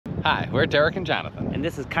Hi, we're Derek and Jonathan. And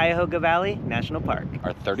this is Cuyahoga Valley National Park.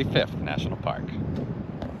 Our 35th National Park.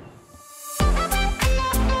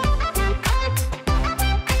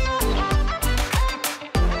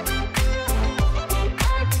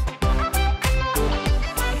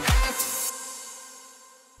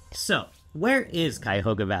 So, where is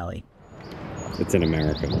Cuyahoga Valley? It's in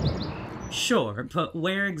America. Sure, but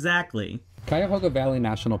where exactly? Cuyahoga Valley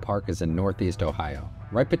National Park is in northeast Ohio,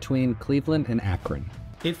 right between Cleveland and Akron.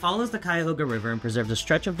 It follows the Cuyahoga River and preserves a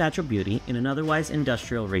stretch of natural beauty in an otherwise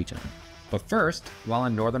industrial region. But first, while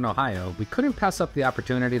in northern Ohio, we couldn't pass up the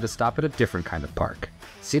opportunity to stop at a different kind of park,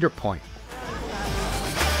 Cedar Point.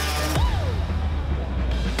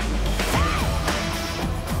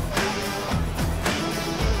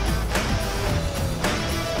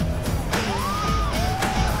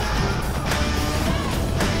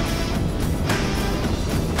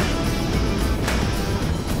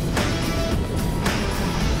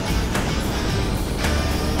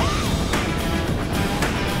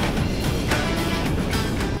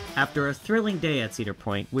 After a thrilling day at Cedar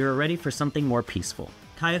Point, we were ready for something more peaceful,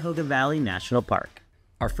 Cuyahoga Valley National Park.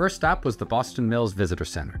 Our first stop was the Boston Mills Visitor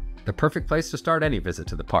Center, the perfect place to start any visit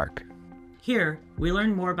to the park. Here, we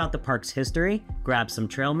learned more about the park's history, grabbed some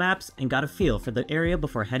trail maps, and got a feel for the area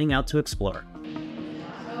before heading out to explore.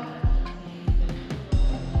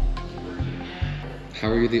 How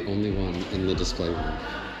are you the only one in the display room?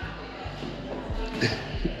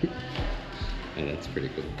 Yeah, that's pretty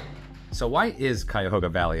cool. So why is Cuyahoga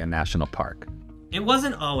Valley a national park? It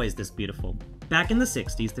wasn't always this beautiful. Back in the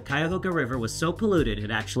 60s, the Cuyahoga River was so polluted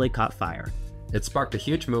it actually caught fire. It sparked a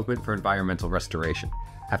huge movement for environmental restoration.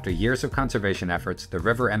 After years of conservation efforts, the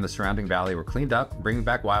river and the surrounding valley were cleaned up, bringing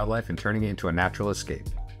back wildlife and turning it into a natural escape.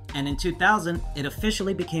 And in 2000, it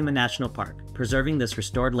officially became a national park, preserving this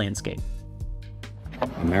restored landscape.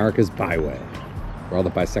 America's byway, where all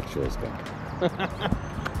the bisexuals go.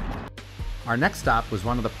 Our next stop was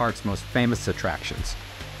one of the park's most famous attractions,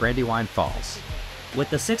 Brandywine Falls. With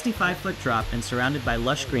the 65-foot drop and surrounded by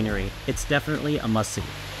lush greenery, it's definitely a must-see.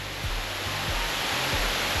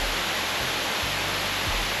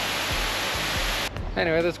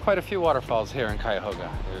 Anyway, there's quite a few waterfalls here in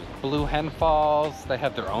Cuyahoga. There's Blue Hen Falls, they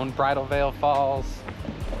have their own Bridal Veil Falls.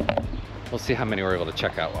 We'll see how many we're able to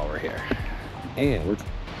check out while we're here. And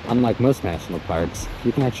unlike most national parks,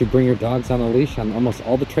 you can actually bring your dogs on a leash on almost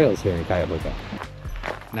all the trails here in Cuyahoga.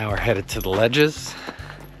 Now we're headed to the ledges.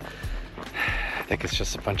 I think it's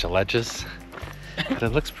just a bunch of ledges, but it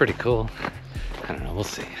looks pretty cool. I don't know, we'll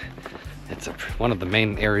see. It's one of the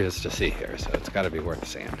main areas to see here, so it's got to be worth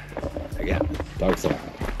seeing. Again, Dogs allowed.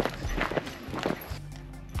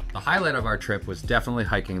 the highlight of our trip was definitely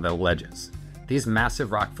hiking the ledges. These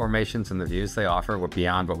massive rock formations and the views they offer were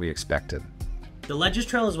beyond what we expected. The Ledges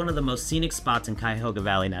Trail is one of the most scenic spots in Cuyahoga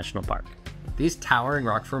Valley National Park. These towering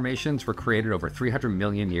rock formations were created over 300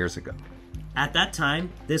 million years ago. At that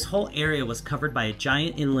time, this whole area was covered by a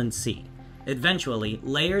giant inland sea. Eventually,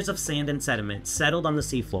 layers of sand and sediment settled on the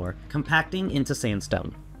seafloor, compacting into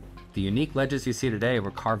sandstone. The unique ledges you see today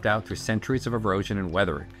were carved out through centuries of erosion and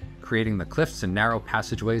weathering, creating the cliffs and narrow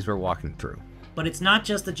passageways we're walking through. But it's not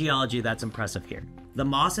just the geology that's impressive here. The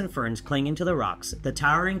moss and ferns clinging to the rocks, the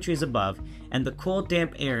towering trees above, and the cool,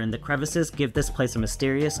 damp air in the crevices give this place a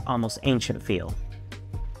mysterious, almost ancient feel.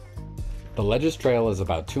 The Ledges Trail is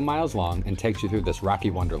about 2 miles long and takes you through this rocky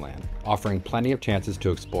wonderland, offering plenty of chances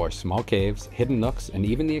to explore small caves, hidden nooks, and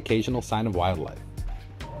even the occasional sign of wildlife.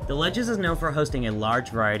 The Ledges is known for hosting a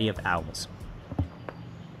large variety of owls.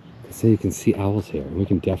 So you can see owls here. We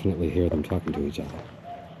can definitely hear them talking to each other.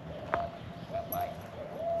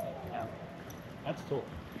 That's cool.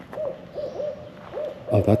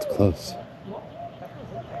 Oh, that's close.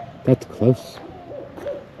 That's close.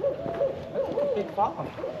 Big fall.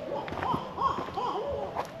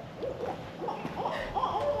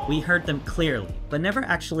 We heard them clearly, but never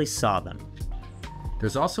actually saw them.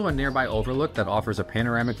 There's also a nearby overlook that offers a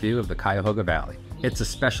panoramic view of the Cuyahoga Valley. It's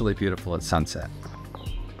especially beautiful at sunset.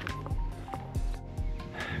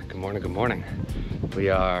 Good morning, good morning. We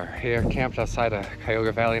are here camped outside of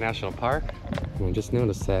Cuyahoga Valley National Park. And I just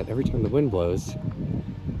noticed that every time the wind blows,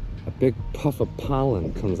 a big puff of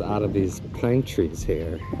pollen comes out of these pine trees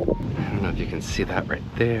here. I don't know if you can see that right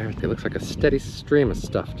there. It looks like a steady stream of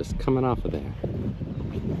stuff just coming off of there.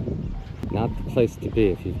 Not the place to be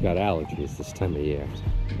if you've got allergies this time of year.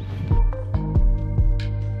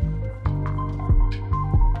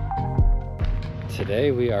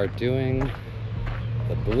 Today we are doing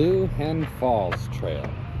the Blue Hen Falls Trail.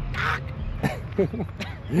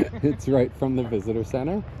 It's right from the visitor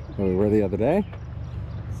center where we were the other day.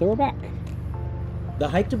 So we're back. The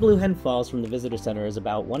hike to Blue Hen Falls from the visitor center is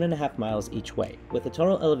about 1.5 miles each way, with a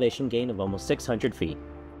total elevation gain of almost 600 feet.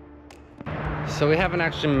 So we haven't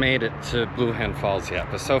actually made it to Blue Hen Falls yet,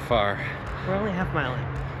 but so far... We're only half mile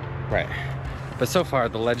in. Right. But so far,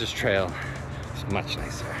 the Ledges Trail is much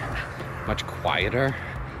nicer, much quieter.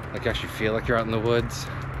 Like you actually feel like you're out in the woods.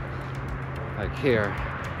 Like here,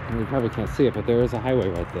 and you probably can't see it, but there is a highway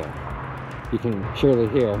right there. You can surely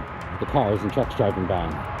hear the cars and trucks driving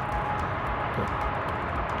by.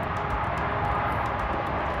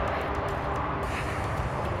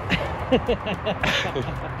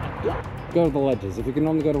 Go to the Ledges. If you can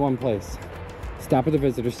only go to one place, stop at the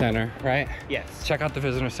visitor center, right? Yes. Check out the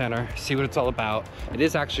visitor center, see what it's all about. It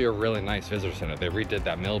is actually a really nice visitor center. They redid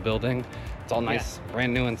that mill building. It's all nice,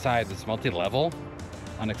 brand new inside. It's multi-level,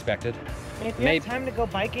 unexpected. And if you have time to go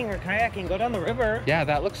biking or kayaking, go down the river. Yeah,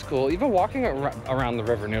 that looks cool. Even walking around the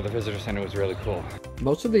river near the visitor center was really cool.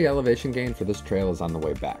 Most of the elevation gain for this trail is on the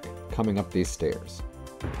way back, coming up these stairs.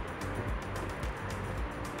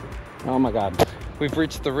 Oh my God. We've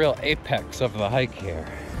reached the real apex of the hike here.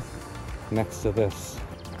 Next to this,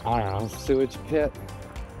 I don't know, sewage pit,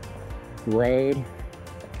 road,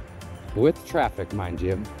 with traffic, mind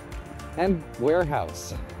you, and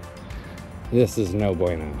warehouse. This is no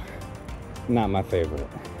bueno. Not my favorite.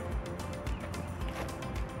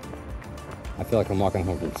 I feel like I'm walking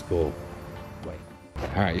home from school. Wait.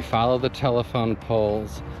 All right, you follow the telephone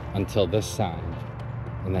poles until this sign,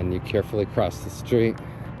 and then you carefully cross the street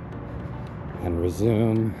and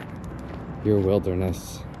resume your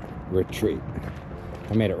wilderness retreat.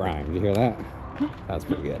 I made it rhyme. Did you hear that? That was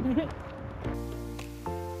pretty good.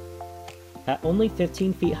 At only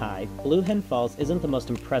 15 feet high, Blue Hen Falls isn't the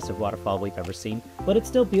most impressive waterfall we've ever seen, but it's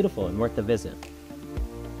still beautiful and worth the visit.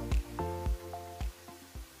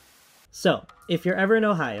 So, if you're ever in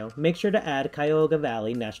Ohio, make sure to add Cuyahoga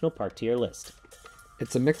Valley National Park to your list.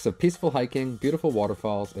 It's a mix of peaceful hiking, beautiful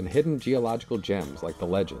waterfalls, and hidden geological gems like the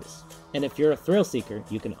Ledges. And if you're a thrill seeker,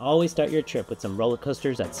 you can always start your trip with some roller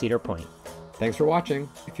coasters at Cedar Point. Thanks for watching.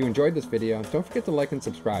 If you enjoyed this video, don't forget to like and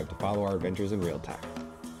subscribe to follow our adventures in real time.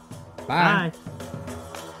 Bye! Bye.